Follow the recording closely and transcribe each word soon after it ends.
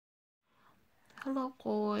Hello,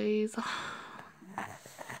 boys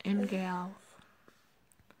and gals.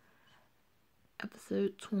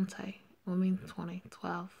 Episode 20. I mean, 20.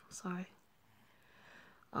 12. Sorry.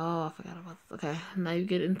 Oh, I forgot about this. Okay, now you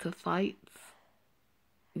get into fights.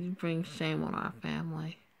 You bring shame on our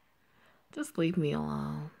family. Just leave me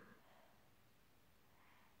alone.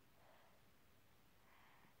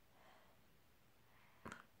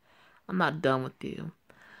 I'm not done with you.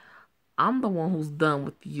 I'm the one who's done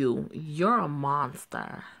with you. You're a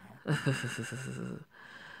monster.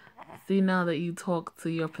 See, now that you talk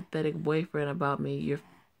to your pathetic boyfriend about me,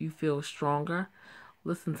 you feel stronger.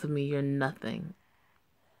 Listen to me, you're nothing.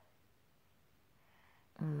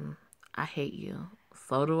 I hate you.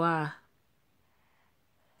 So do I.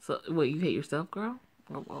 So, wait, you hate yourself, girl?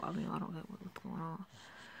 Well, I mean, I don't get what's going on.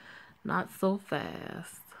 Not so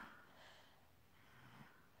fast.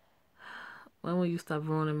 When will you stop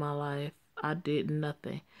ruining my life? I did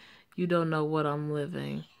nothing. You don't know what I'm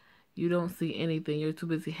living. You don't see anything. You're too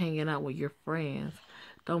busy hanging out with your friends.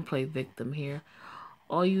 Don't play victim here.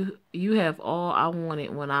 You have all I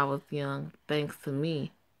wanted when I was young, thanks to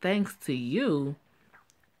me. Thanks to you.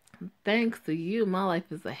 Thanks to you, my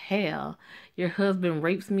life is a hell. Your husband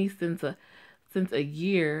rapes me since a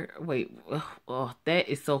year. Wait, oh, that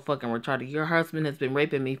is so fucking retarded. Your husband has been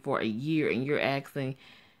raping me for a year, and you're asking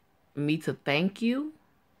me to thank you?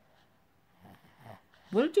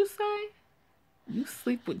 What did you say? You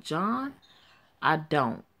sleep with John? I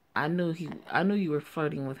don't. I knew you were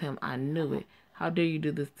flirting with him. I knew it. How dare you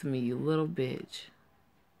do this to me, you little bitch?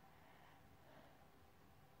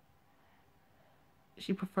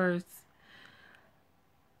 She prefers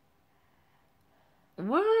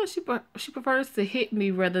what? She prefers to hit me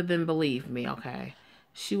rather than believe me. Okay,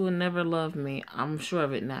 she will never love me. I'm sure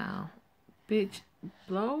of it now. Bitch,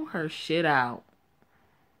 blow her shit out.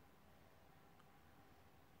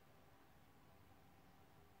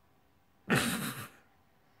 I'm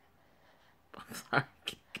sorry.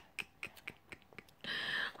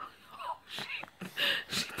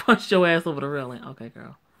 She punched your ass over the railing. Okay,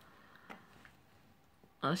 girl.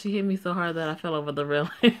 She hit me so hard that I fell over the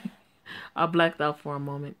railing. I blacked out for a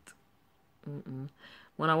moment.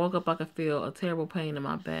 When I woke up, I could feel a terrible pain in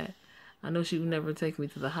my back. I knew she would never take me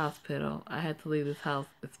to the hospital. I had to leave this house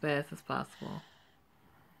as fast as possible.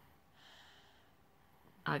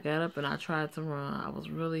 I got up and I tried to run. I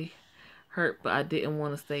was really hurt, but I didn't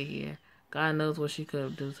want to stay here. God knows what she could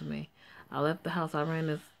have done to me. I left the house. I ran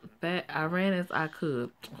as I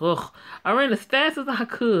could. Ugh. I ran as fast as I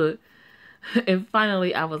could, and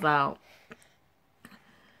finally I was out.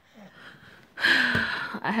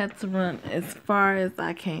 I had to run as far as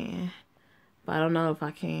I can, but I don't know if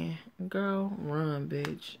I can. Girl, run,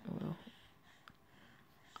 bitch. Well,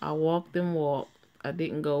 I walked and walked. I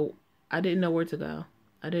didn't know where to go.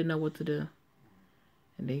 I didn't know what to do.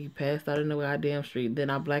 And then he passed out in the goddamn street.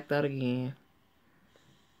 Then I blacked out again.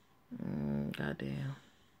 Goddamn.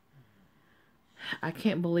 I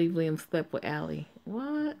can't believe Liam slept with Allie.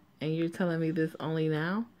 What? And you're telling me this only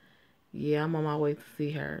now? Yeah, I'm on my way to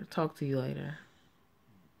see her. Talk to you later.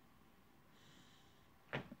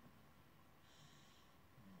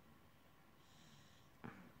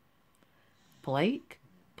 Blake?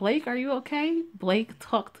 Blake, are you okay? Blake,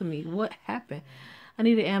 talk to me. What happened? I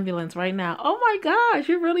need an ambulance right now. Oh my gosh,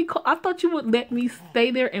 you're really cool. I thought you would let me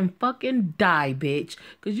stay there and fucking die, bitch.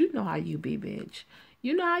 Because you know how you be, bitch.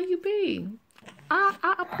 You know how you be.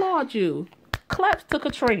 I applaud you. Claps to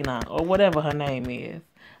Katrina, or whatever her name is.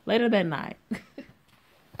 Later that night.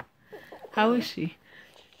 How is she?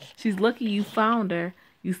 She's lucky you found her.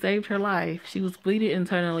 You saved her life. She was bleeding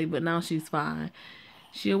internally, but now she's fine.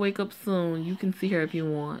 She'll wake up soon. You can see her if you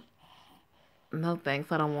want. No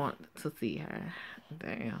thanks, I don't want to see her.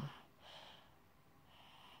 Damn.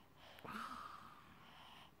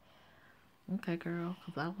 Okay, girl.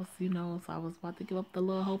 Because I was, so I was about to give up the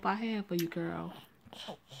little hope I had for you, girl.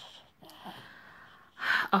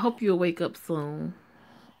 I hope you'll wake up soon.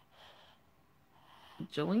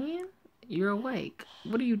 Joanne? You're awake.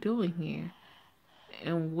 What are you doing here?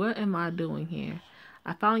 And what am I doing here?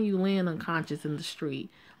 I found you laying unconscious in the street.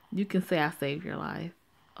 You can say I saved your life.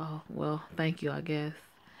 Oh, well, thank you, I guess.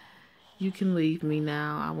 You can leave me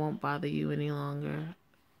now. I won't bother you any longer.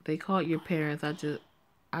 They called your parents. I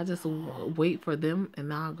just wait for them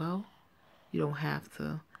and I'll go. You don't have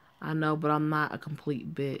to. I know, but I'm not a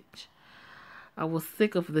complete bitch. I was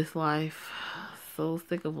sick of this life. So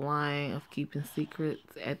sick of lying, of keeping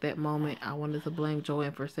secrets. At that moment, I wanted to blame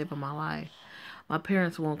Joanne for saving my life. My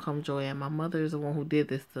parents won't come, Joanne. My mother is the one who did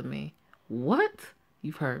this to me. What?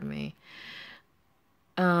 You've heard me.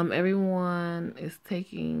 Everyone is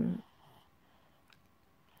taking...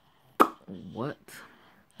 What?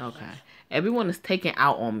 Okay. Everyone is taking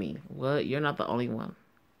out on me. What? You're not the only one.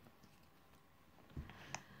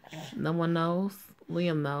 No one knows.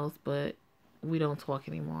 Liam knows, but we don't talk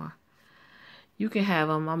anymore. You can have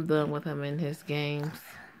him. I'm done with him and his games.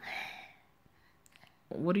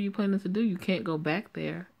 What are you planning to do? You can't go back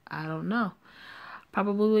there. I don't know.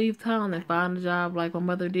 Probably leave town and find a job like my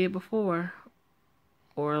mother did before.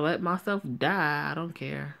 Or let myself die. I don't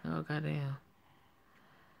care. Oh, goddamn.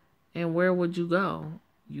 And where would you go?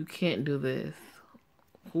 You can't do this.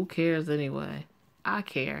 Who cares anyway? I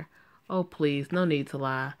care. Oh, please. No need to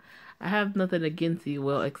lie. I have nothing against you,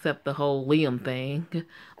 well, except the whole Liam thing.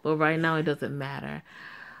 But right now, it doesn't matter.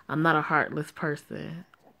 I'm not a heartless person.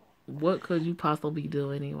 What could you possibly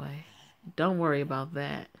do anyway? Don't worry about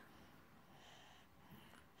that.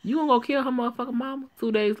 You gonna go kill her motherfucking mama?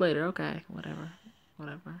 2 days later. Okay, whatever.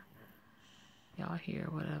 Whatever. Y'all here,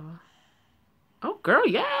 whatever. Oh, girl,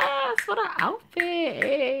 yes, for the outfit.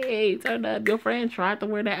 Hey, turn up. Your friend tried to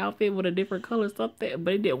wear that outfit with a different color something,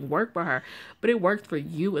 but it didn't work for her. But it worked for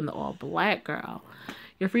you and the all black girl.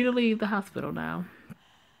 You're free to leave the hospital now.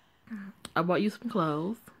 I bought you some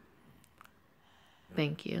clothes.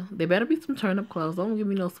 Thank you. They better be some turn-up clothes. Don't give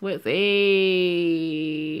me no sweats. Hey,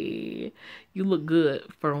 you look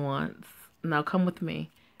good for once. Now come with me.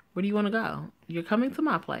 Where do you want to go? You're coming to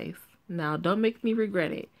my place. Now don't make me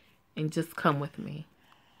regret it. And just come with me.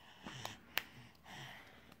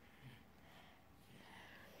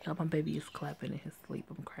 Y'all, my baby is clapping in his sleep.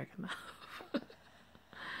 I'm cracking up.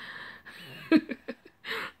 Because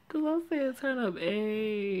I said turn up.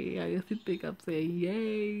 Hey, I guess you think I'm saying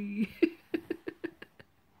yay.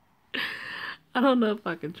 I don't know if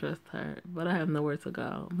I can trust her, but I have nowhere to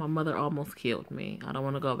go. My mother almost killed me. I don't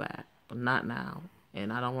want to go back. Not now.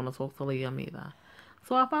 And I don't want to talk to Liam either.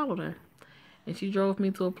 So I followed her. And she drove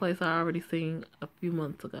me to a place I already seen a few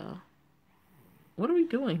months ago. What are we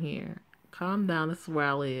doing here? Calm down. This is where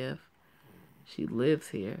I live. She lives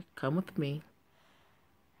here. Come with me.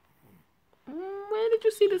 Where did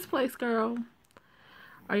you see this place, girl?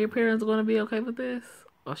 Are your parents going to be okay with this?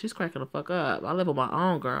 Oh, she's cracking the fuck up. I live on my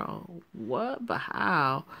own, girl. What? But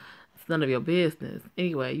how? It's none of your business.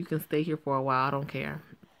 Anyway, you can stay here for a while. I don't care.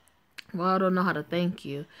 Well, I don't know how to thank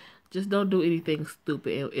you. Just don't do anything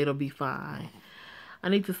stupid. It'll be fine. I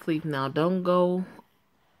need to sleep now. Don't go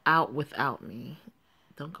out without me.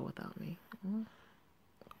 Don't go without me.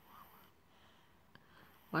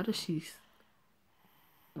 Why does she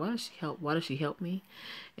help? Why does she help me?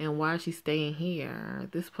 And why is she staying here?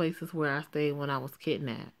 This place is where I stayed when I was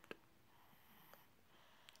kidnapped.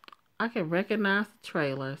 I can recognize the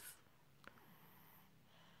trailers.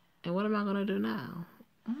 And what am I gonna do now?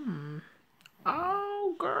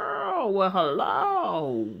 Oh, girl. Well,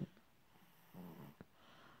 hello.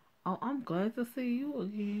 Oh, I'm glad to see you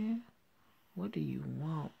again. What do you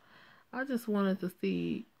want? I just wanted to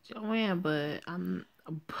see Joanne, but I'm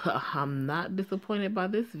not disappointed by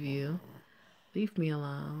this view. Leave me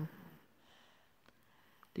alone.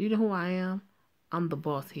 Do you know who I am? I'm the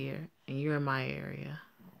boss here, and you're in my area.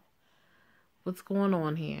 What's going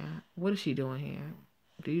on here? What is she doing here?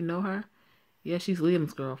 Do you know her? Yeah, she's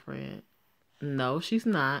Liam's girlfriend. No, she's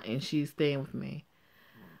not, and she's staying with me.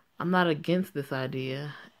 I'm not against this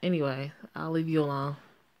idea. Anyway, I'll leave you alone.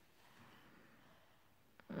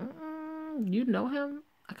 You know him?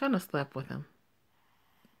 I kind of slept with him.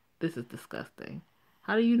 This is disgusting.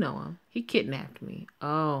 How do you know him? He kidnapped me.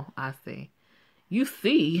 Oh, I see. You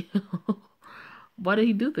see? Why did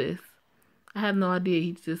he do this? I have no idea.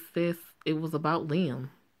 He just says it was about Liam.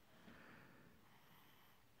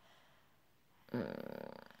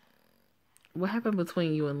 What happened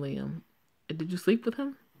between you and Liam? Did you sleep with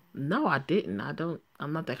him? No, I didn't.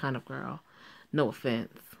 I'm not that kind of girl. No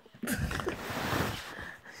offense.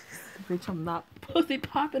 Bitch, I'm not pussy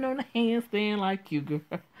popping on the handstand like you, girl.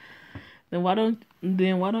 Then why don't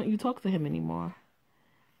you talk to him anymore?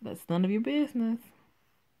 That's none of your business.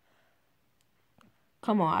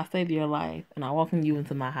 Come on, I saved your life and I welcomed you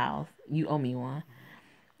into my house. You owe me one.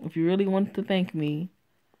 If you really wanted to thank me,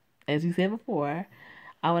 as you said before,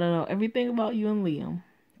 I want to know everything about you and Liam.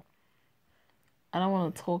 I don't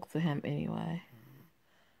want to talk to him anyway.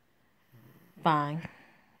 Fine.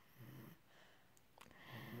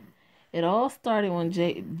 It all started when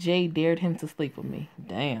Jay dared him to sleep with me.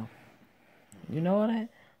 Damn. You know what?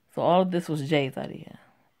 So all of this was Jay's idea.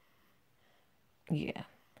 Yeah.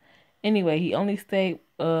 Anyway, he only stayed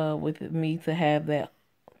with me to have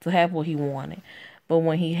what he wanted. But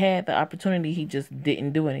when he had the opportunity, he just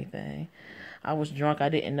didn't do anything. I was drunk. I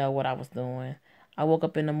didn't know what I was doing. I woke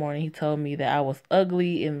up in the morning. He told me that I was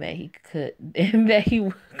ugly and that he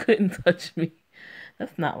couldn't touch me.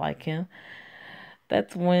 That's not like him.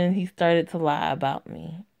 That's when he started to lie about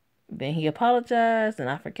me. Then he apologized and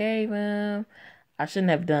I forgave him. I shouldn't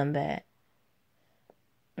have done that.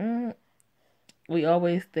 Mm, we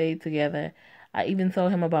always stayed together. I even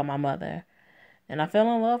told him about my mother. And I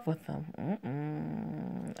fell in love with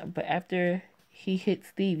him. But after he hit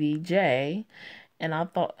Stevie J, and I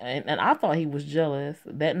thought he was jealous.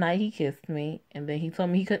 That night he kissed me, and then he told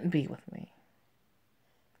me he couldn't be with me.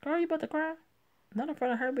 Girl, you about to cry? Not in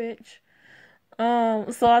front of her, bitch.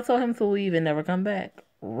 So I told him to leave and never come back.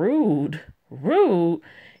 Rude. Rude.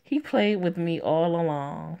 He played with me all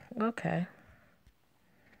along. Okay.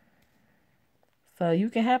 So you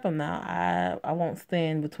can have him now. I won't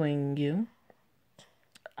stand between you.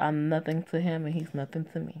 I'm nothing to him and he's nothing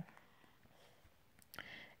to me.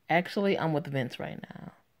 Actually, I'm with Vince right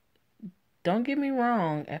now. Don't get me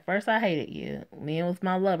wrong. At first, I hated you. Liam was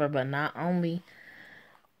my lover, but not only,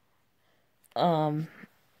 um,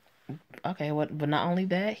 okay, but not only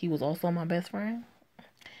that, he was also my best friend.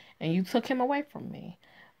 And you took him away from me.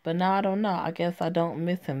 But now I don't know. I guess I don't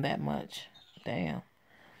miss him that much. Damn.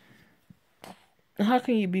 How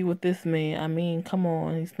can you be with this man? I mean, come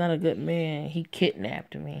on. He's not a good man. He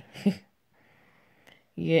kidnapped me.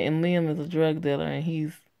 Yeah, and Liam is a drug dealer,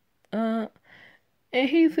 uh, and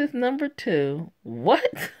he's his number two.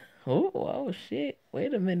 What? Oh shit.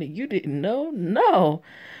 Wait a minute. You didn't know? No.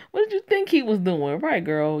 What did you think he was doing? Right,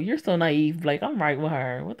 girl. You're so naive, Blake. I'm right with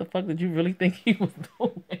her. What the fuck did you really think he was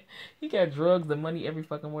doing? He got drugs and money every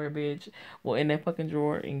fucking where, bitch. Well, in that fucking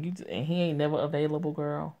drawer, and he ain't never available,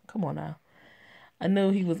 girl. Come on now. I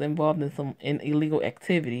knew he was involved in illegal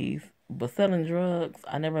activities, but selling drugs,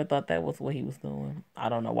 I never thought that was what he was doing. I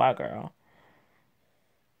don't know why, girl.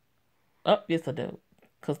 Oh, yes, I do.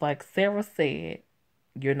 Because, like Sarah said,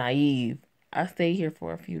 you're naive. I stayed here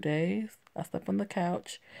for a few days. I slept on the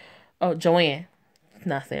couch. Oh, Joanne.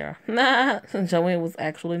 Not Sarah. Nah. Joanne was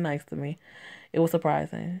actually nice to me. It was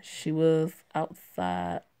surprising. She was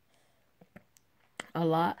outside a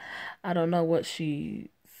lot. I don't know what she's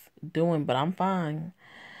doing, but I'm fine.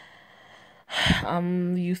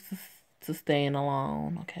 I'm used to staying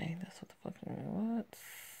alone. Okay, that's what the fucking what?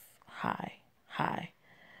 Hi. Hi.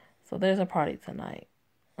 So there's a party tonight.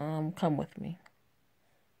 Come with me.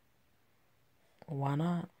 Why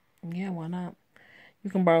not? Yeah, why not? You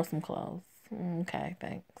can borrow some clothes. Okay,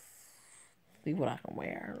 thanks. See what I can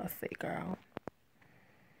wear. Let's see, girl.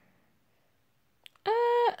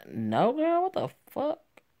 No, girl. What the fuck?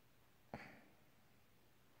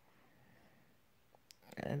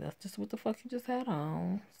 And that's just what the fuck you just had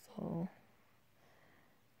on. So,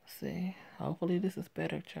 let's see. Hopefully this is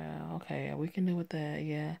better, child. Okay, we can do with that.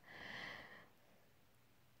 Yeah.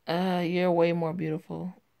 You're way more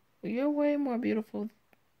beautiful. You're way more beautiful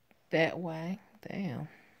that way. Damn.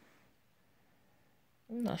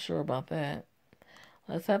 I'm not sure about that.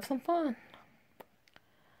 Let's have some fun.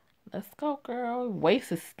 Let's go, girl.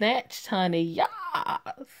 Waist is snatched, honey. Yes.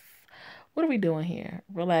 What are we doing here?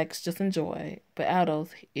 Relax, just enjoy. But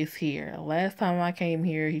Aldos is here. Last time I came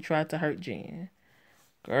here, he tried to hurt Jen.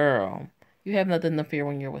 Girl, you have nothing to fear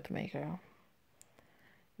when you're with me, girl.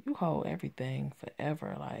 You hold everything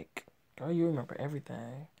forever. Like, girl, you remember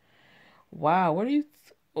everything. Wow,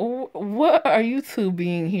 what are you two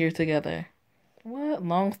being here together? What?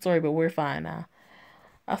 Long story, but we're fine now.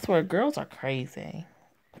 I swear, girls are crazy.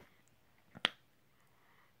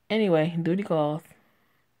 Anyway, duty calls.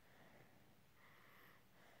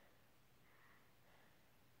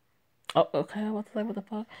 Oh, okay. What to say? What the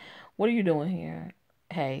fuck? What are you doing here?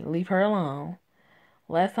 Hey, leave her alone.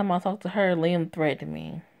 Last time I talked to her, Liam threatened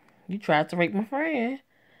me. You tried to rape my friend.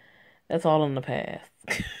 That's all in the past.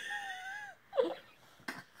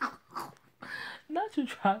 Not you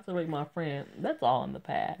tried to rape my friend. That's all in the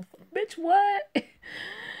past. Bitch, what?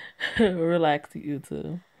 Relax, you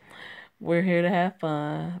two. We're here to have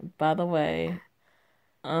fun. By the way,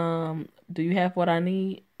 do you have what I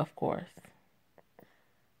need? Of course.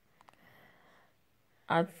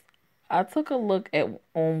 I I took a look at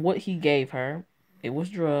on what he gave her. It was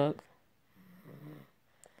drugs.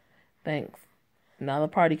 Thanks. Now the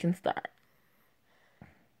party can start.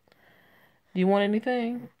 Do you want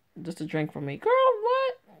anything? Just a drink from me. Girl,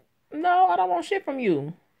 what? No, I don't want shit from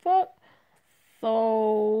you. Fuck.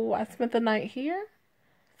 So I spent the night here,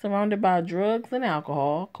 surrounded by drugs and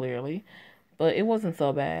alcohol, clearly. But it wasn't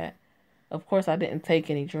so bad. Of course, I didn't take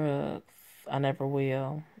any drugs. I never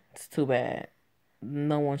will. It's too bad.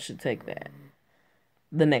 No one should take that.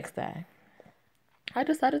 The next day, I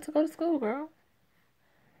decided to go to school, girl.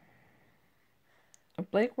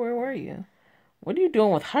 Blake, where were you? What are you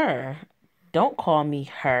doing with her? Don't call me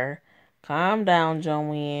her. Calm down,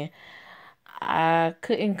 Joanne. I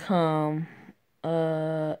couldn't come.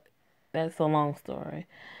 Uh, that's a long story.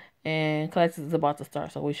 And class is about to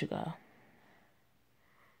start, so we should go.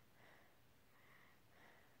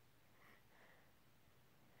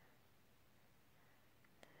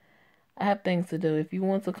 I have things to do. If you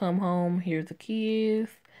want to come home, here's the keys.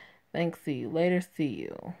 Thanks. See you later. See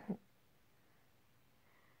you.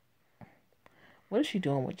 What is she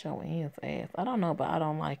doing with Joanne's ass? I don't know, but I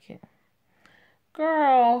don't like it.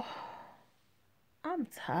 Girl, I'm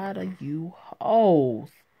tired of you hoes.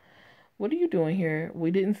 What are you doing here?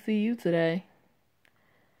 We didn't see you today.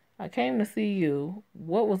 I came to see you.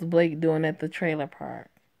 What was Blake doing at the trailer park?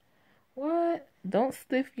 What? Don't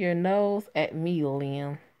stiff your nose at me,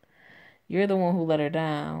 Liam. You're the one who let her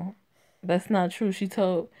down. That's not true. She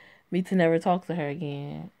told me to never talk to her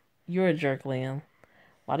again. You're a jerk, Liam.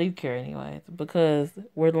 Why do you care anyways? Because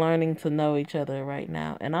we're learning to know each other right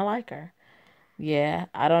now, and I like her. Yeah,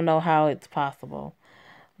 I don't know how it's possible,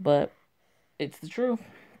 but it's the truth.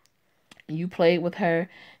 You played with her,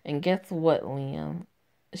 and guess what, Liam?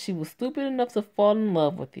 She was stupid enough to fall in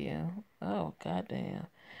love with you. Oh, goddamn.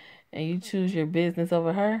 And you choose your business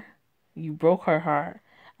over her? You broke her heart.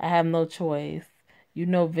 I have no choice. You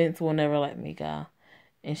know Vince will never let me go.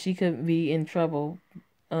 And she could be in trouble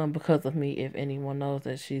because of me if anyone knows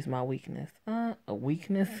that she's my weakness. A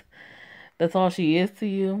weakness? That's all she is to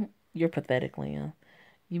you? You're pathetic, Liam.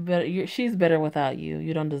 She's better without you.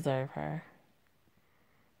 You don't deserve her.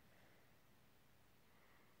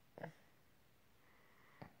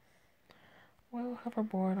 Well,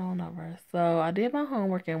 hoverboard on over. So I did my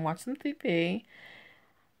homework and watched some TV.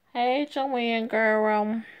 Hey, Joanne,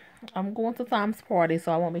 girl. I'm going to Tom's party,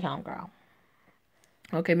 so I won't be home, girl.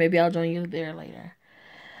 Okay, maybe I'll join you there later.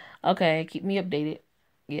 Okay, keep me updated.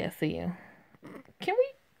 Yeah, see you. Can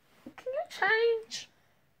you change?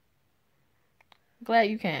 Glad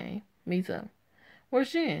you came. Me too.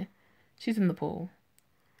 Where's Jen? She's in the pool.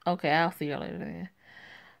 Okay, I'll see you later then.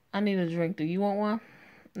 I need a drink. Do you want one?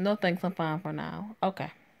 No thanks, I'm fine for now.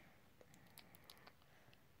 Okay.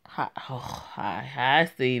 Hi,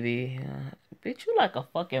 Stevie. Bitch, you like a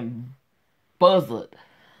fucking buzzard.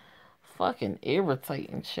 Fucking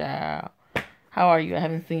irritating, child. How are you? I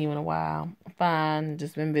haven't seen you in a while. Fine,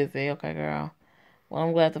 just been busy. Okay, girl. Well,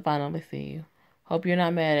 I'm glad to finally see you. Hope you're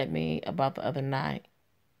not mad at me about the other night.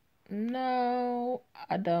 No,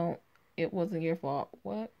 I don't. It wasn't your fault.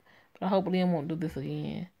 What? But I hope Liam won't do this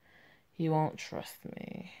again. He won't trust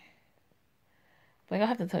me. Like, I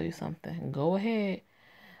have to tell you something. Go ahead.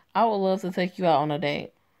 I would love to take you out on a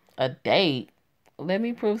date. A date? Let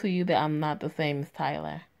me prove to you that I'm not the same as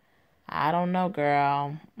Tyler. I don't know,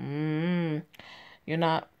 girl. You're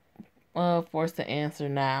not forced to answer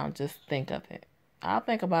now. Just think of it. I'll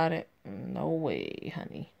think about it. No way,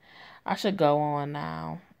 honey. I should go on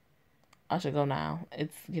now. I should go now.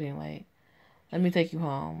 It's getting late. Let me take you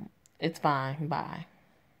home. It's fine. Bye.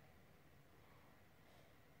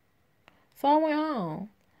 So I went home.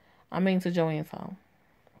 I mean to Joanne's home.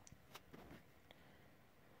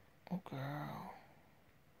 Oh, girl.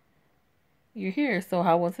 You're here, so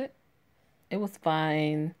how was it? It was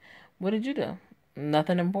fine. What did you do?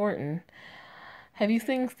 Nothing important. Have you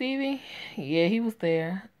seen Stevie? Yeah, he was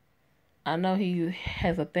there. I know he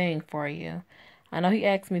has a thing for you. I know he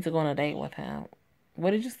asked me to go on a date with him.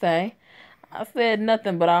 What did you say? I said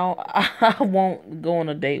nothing, but I won't go on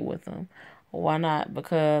a date with him. Why not?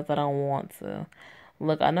 Because I don't want to.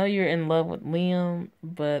 Look, I know you're in love with Liam,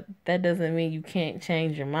 but that doesn't mean you can't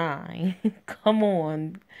change your mind. Come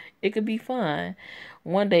on. It could be fun.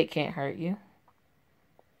 One date can't hurt you.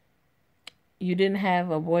 You didn't have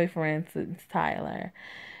a boyfriend since Tyler.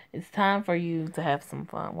 It's time for you to have some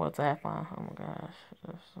fun. Well, to have fun. Oh my gosh.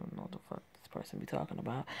 I don't know what the fuck this person be talking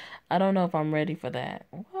about. I don't know if I'm ready for that.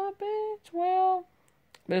 What, bitch? Well,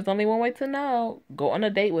 there's only one way to know. Go on a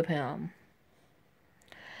date with him.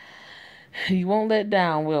 You won't let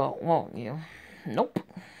down, won't you? Nope.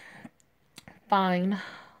 Fine.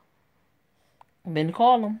 Then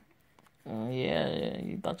call him. Yeah,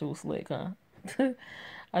 you thought you was slick, huh?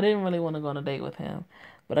 I didn't really want to go on a date with him.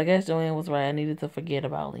 But I guess Joanne was right. I needed to forget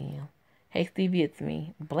about Liam. Hey, Stevie, it's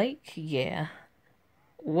me. Blake? Yeah.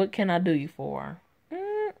 What can I do you for?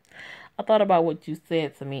 I thought about what you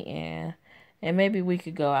said to me, and maybe we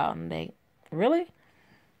could go out and date. Really?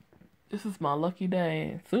 This is my lucky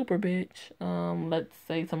day. Super, bitch. Let's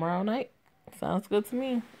say tomorrow night. Sounds good to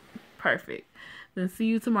me. Perfect. Then see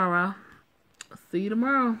you tomorrow. See you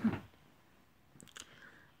tomorrow.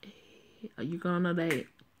 Are you going on a date?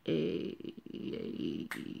 Hey, hey,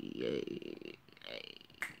 hey, hey,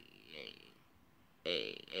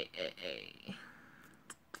 hey, hey, hey, hey.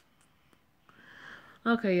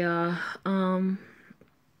 Okay, y'all.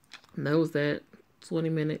 That was that 20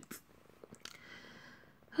 minutes.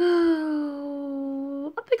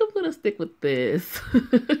 Oh, I think I'm gonna stick with this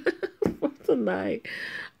for tonight.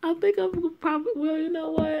 I think I'm probably, well, you know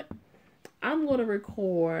what? I'm gonna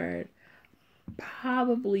record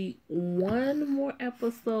probably one more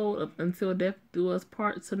episode of Until Death Do Us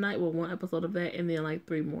Part tonight with one episode of that, and then like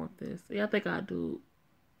three more of this. Yeah, I think I do.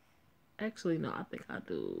 Actually, no, I think I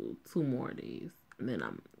do two more of these, and then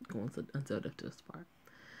I'm going to Until Death Do Us Part.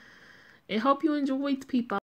 And hope you enjoyed, people.